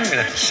say. You don't even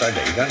have to say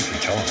that. You don't have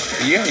to tell them.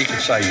 Yeah, you can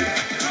say,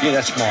 yeah,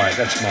 that's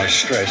my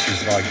stress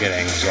is that I get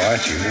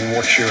anxiety. Well,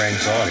 what's your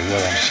anxiety?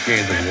 Well, I'm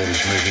scared the world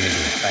is moving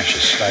into a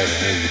fascist state and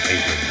all you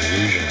people are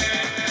delusional.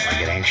 I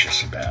get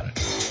anxious about it.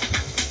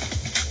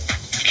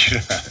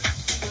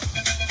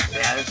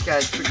 Yeah, this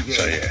guy's pretty good.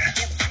 So yeah,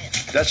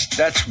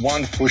 that's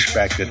one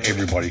pushback that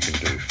everybody can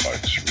do,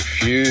 folks.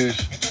 Refuse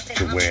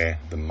to wear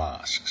the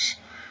masks.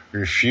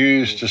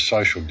 Refuse to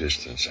social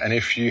distance. And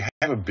if you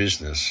have a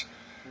business,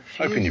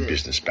 open your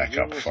business back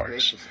up,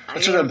 folks.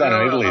 That's what they've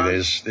done in Italy.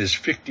 There's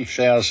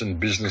 50,000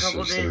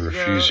 businesses that are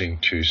refusing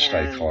to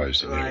stay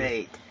closed in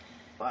Italy.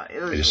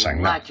 They're just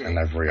saying no, and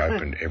they've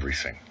reopened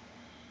everything.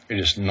 They're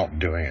just not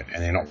doing it,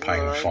 and they're not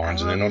paying the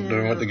fines, and they're not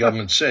doing what the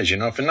government says. You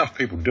know, if enough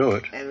people do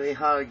it,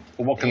 well,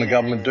 what can the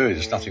government do?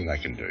 There's nothing they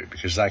can do,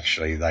 because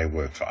actually they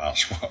work for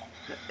us. Well,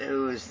 it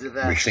was the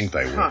best. we think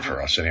they work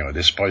for us anyway.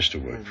 They're supposed to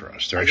work for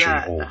us. They're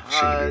actually all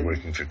seem to be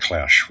working for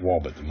Klaus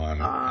Schwab at the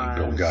moment, and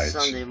Bill Gates.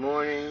 Sunday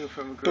morning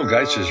from Bill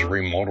Gates has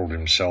remodeled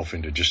himself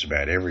into just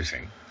about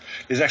everything.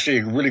 There's actually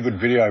a really good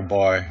video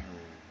by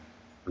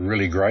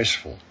Really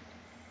Graceful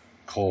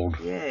called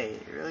Really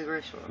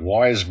Graceful.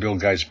 Why is Bill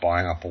Gates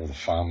buying up all the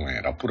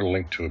farmland? I'll put a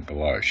link to it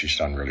below. She's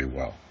done really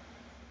well.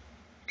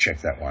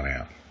 Check that one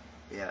out.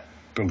 Yeah.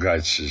 Bill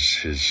Gates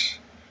has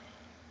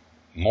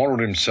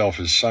modeled himself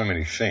as so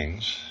many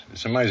things.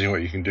 It's amazing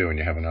what you can do when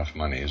you have enough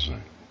money, isn't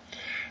it?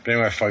 But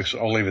anyway, folks,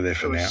 I'll leave it there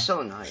for now.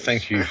 So nice.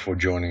 Thank you for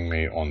joining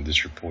me on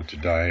this report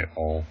today.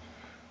 I'll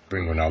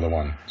bring you another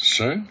one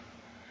soon.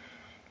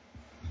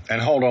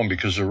 And hold on,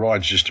 because the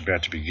ride's just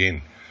about to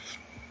begin.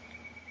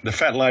 The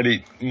fat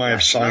lady may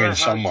have sung in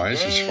some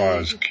ways as far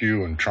as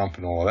Q and Trump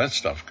and all of that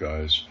stuff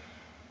goes,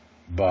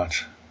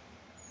 but,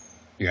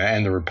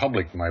 and the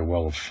Republic may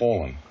well have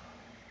fallen,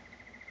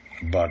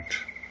 but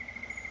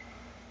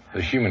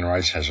the human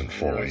race hasn't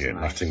fallen yet,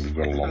 and I think we've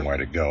got a long way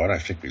to go. I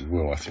don't think we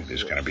will. I think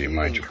there's going to be a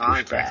major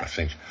pushback. I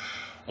think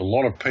a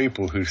lot of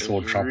people who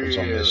thought Trump was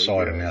on their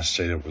side and now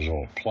see that it was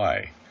all a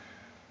play,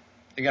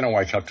 they're going to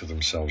wake up to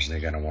themselves and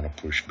they're going to want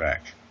to push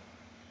back.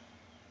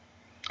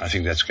 I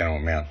think that's going to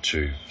amount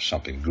to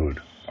something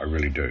good. I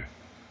really do.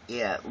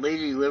 Yeah,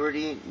 Lady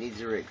Liberty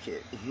needs a rape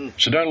kit.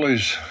 So don't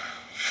lose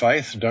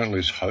faith. Don't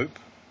lose hope.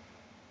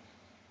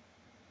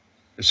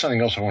 There's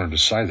something else I wanted to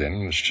say then.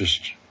 It's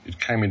just, it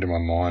came into my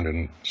mind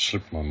and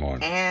slipped my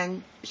mind.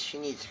 And she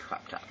needs a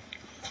crop top.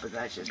 But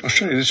that's just... I'll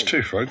show you this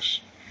too, folks.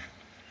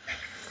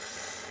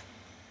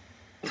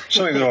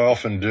 Something that I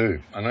often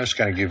do. I know it's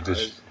going to give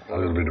this a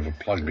little bit of a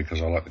plug because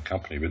I like the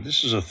company, but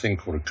this is a thing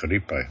called a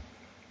caripe.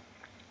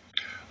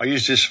 I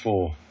use this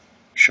for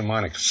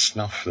shamanic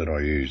snuff that I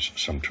use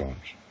sometimes.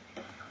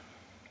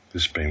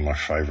 This being my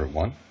favourite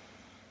one.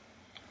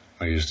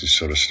 I use this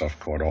sort of stuff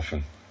quite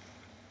often.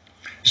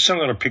 It's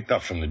something that I picked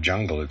up from the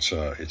jungle. It's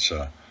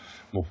a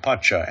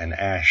mopacha and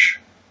ash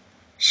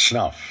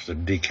snuff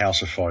that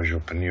decalcifies your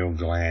pineal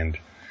gland,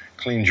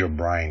 cleans your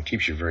brain,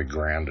 keeps you very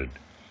grounded.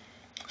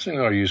 It's something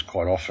that I use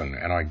quite often,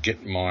 and I get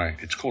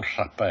it's called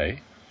rapé.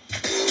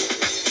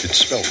 It's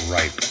spelt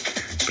rape,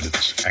 but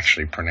it's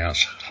actually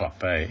pronounced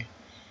rapé.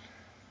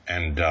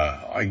 And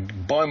I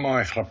buy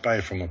my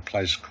rapé from a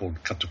place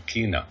called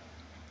Katukina,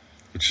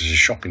 which is a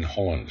shop in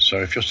Holland.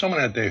 So if you're someone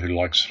out there who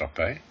likes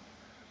rapé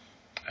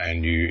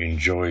and you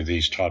enjoy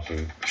these type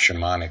of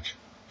shamanic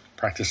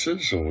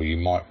practices, or you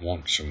might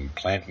want some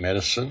plant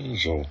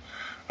medicines or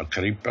a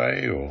caripe,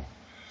 or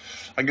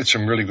I get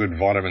some really good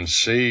vitamin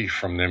C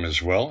from them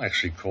as well,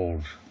 actually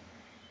called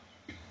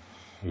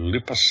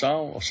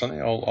Lipasal or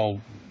something.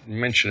 I'll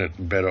mention it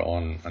better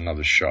on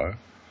another show.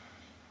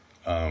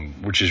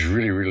 Which is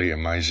really, really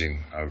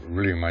amazing, a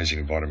really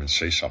amazing vitamin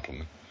C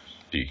supplement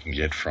that you can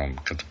get from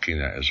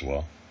Katukina as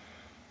well.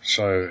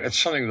 So it's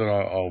something that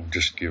I'll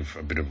just give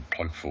a bit of a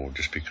plug for,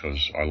 just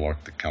because I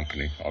like the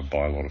company. I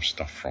buy a lot of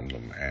stuff from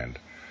them, and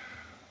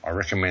I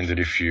recommend that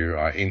if you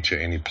are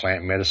into any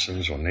plant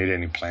medicines or need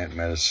any plant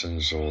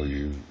medicines, or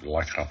you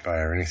like rapé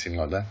or anything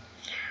like that,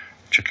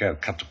 check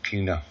out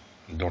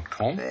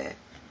katukina.com.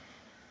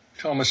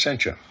 Tell them I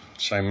sent you.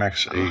 Say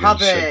Max Egan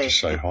said to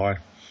say hi.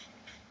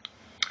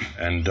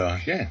 And,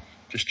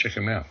 just check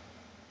them out.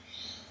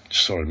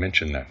 Just thought I'd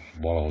mention that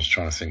while I was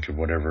trying to think of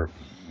whatever it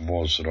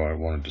was that I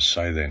wanted to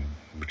say then,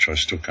 which I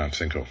still can't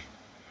think of.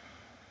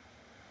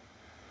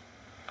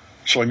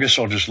 So I guess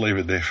I'll just leave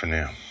it there for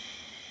now.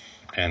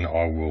 And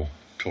I will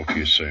talk to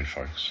you soon,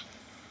 folks.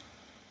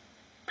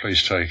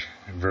 Please take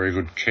very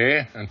good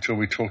care until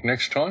we talk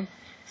next time.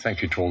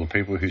 Thank you to all the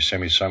people who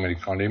send me so many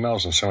kind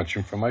emails and so much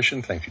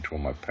information. Thank you to all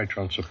my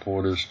Patreon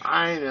supporters.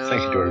 I know.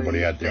 Thank you to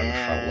everybody out there on the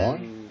front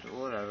line.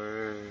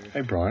 Hey,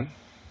 Brian,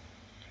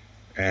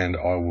 and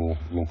I will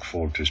look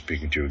forward to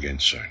speaking to you again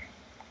soon.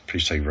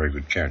 Please take very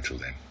good care until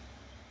then.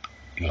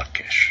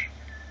 Lakesh.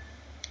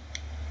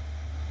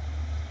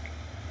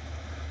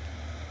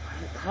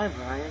 Hi,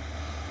 Brian.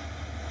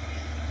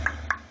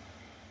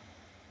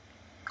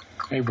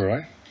 Hey,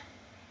 Brian.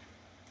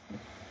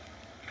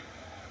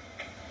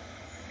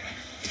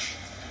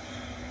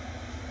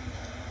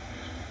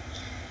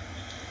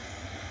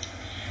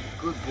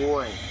 Good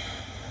boy.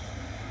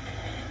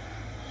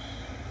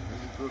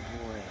 Good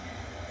boy.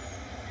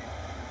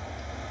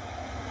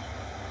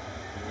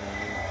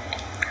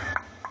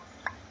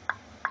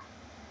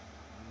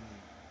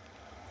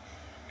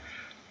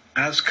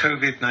 As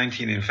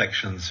COVID-19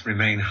 infections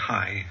remain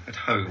high at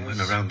home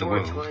and around the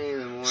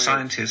world,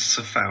 scientists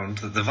have found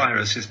that the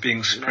virus is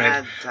being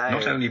spread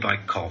not only by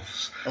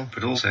coughs,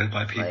 but also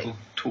by people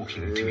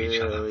talking to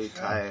each other.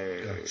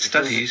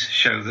 Studies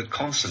show that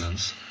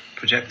consonants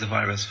project the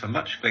virus for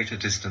much greater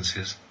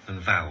distances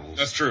than vowels.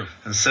 That's true.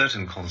 And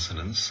certain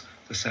consonants,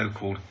 the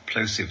so-called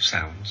plosive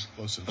sounds,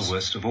 are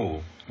worst of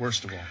all.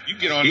 Worst of all. You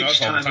get on Each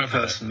us all the time a time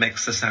person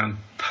makes the sound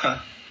p,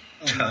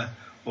 t,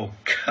 or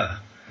k,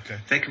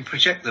 they can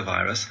project the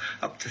virus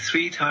up to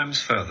 3 times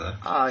further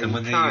than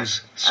when they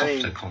use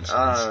softer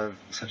consonants,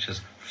 such as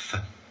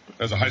f.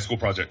 There's a high school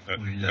project that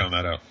found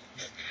that out.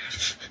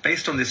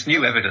 Based on this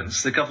new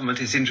evidence, the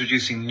government is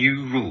introducing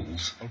new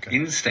rules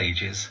in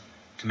stages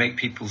to make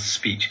people's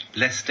speech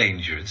less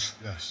dangerous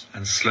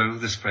and slow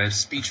the spread of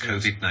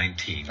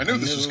COVID-19. I knew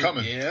this was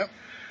coming. Yeah.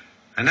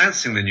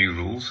 Announcing the new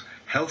rules,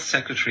 Health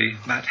Secretary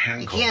Matt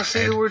Hancock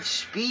said, the word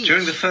speech.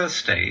 during the first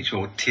stage,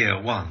 or Tier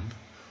 1,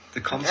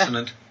 the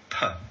consonant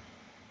p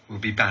will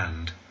be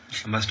banned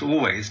and must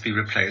always be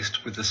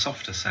replaced with the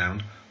softer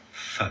sound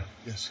f.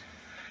 Yes.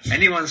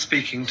 Anyone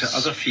speaking to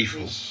other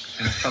people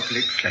in a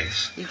public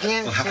place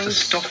will have to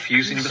stop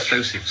using the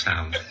plosive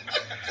sound.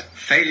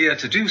 Failure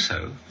to do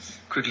so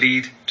could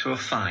lead to a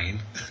fine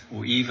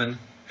or even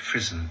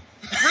prison.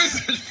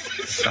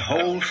 The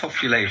whole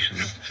population,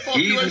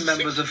 even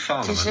members of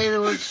Parliament,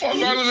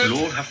 will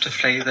all have to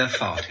play their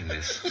part in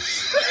this.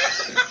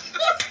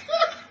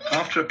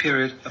 After a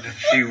period of a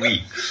few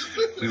weeks,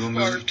 we will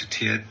move to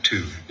Tier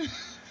 2.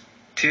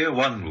 Tier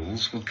 1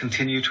 rules will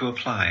continue to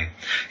apply.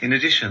 In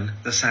addition,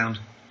 the sound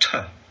t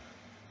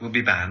will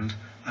be banned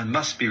and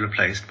must be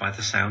replaced by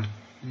the sound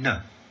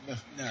n.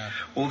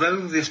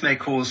 Although this may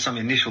cause some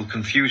initial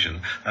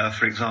confusion,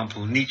 for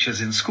example, niches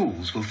in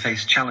schools will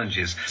face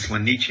challenges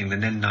when niching the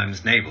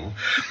Nenheim's navel,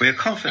 we are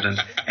confident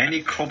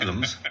any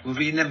problems will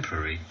be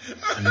temporary,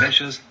 and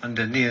measures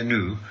under Near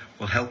Nu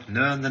will help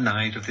learn the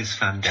night of this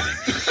pandemic.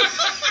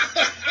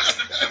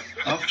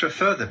 After a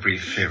further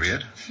brief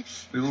period,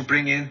 we will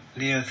bring in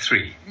Near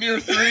 3. Near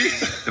 3?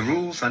 The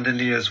rules under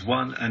Nears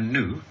 1 and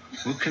Nu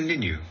will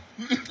continue,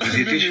 with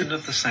the addition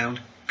of the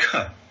sound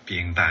k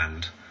being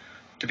banned,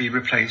 to be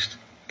replaced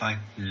by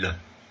l.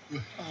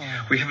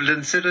 We have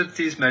considered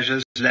these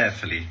measures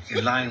carefully,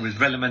 in line with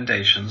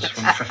recommendations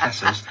from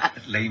professors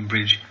at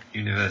LBRY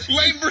University.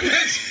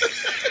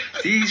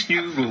 These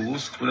new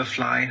rules will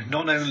apply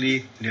not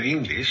only to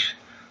English,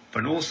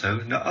 but also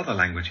to other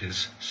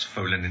languages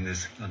spoken in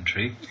this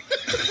country,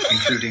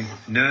 including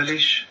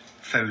Nerlish,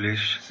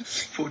 Polish,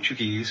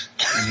 Portuguese,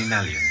 and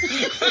Italian.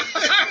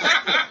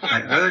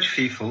 I urge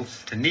people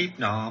to neep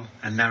naam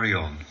and narry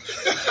on.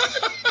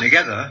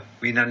 Together,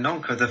 we now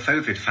conquer the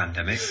COVID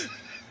pandemic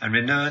and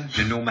return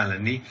to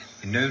normality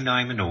in no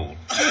time at all.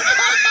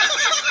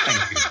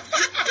 Thank you.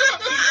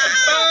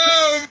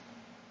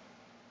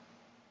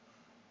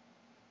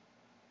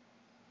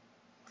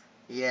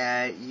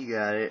 Yeah, you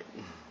got it.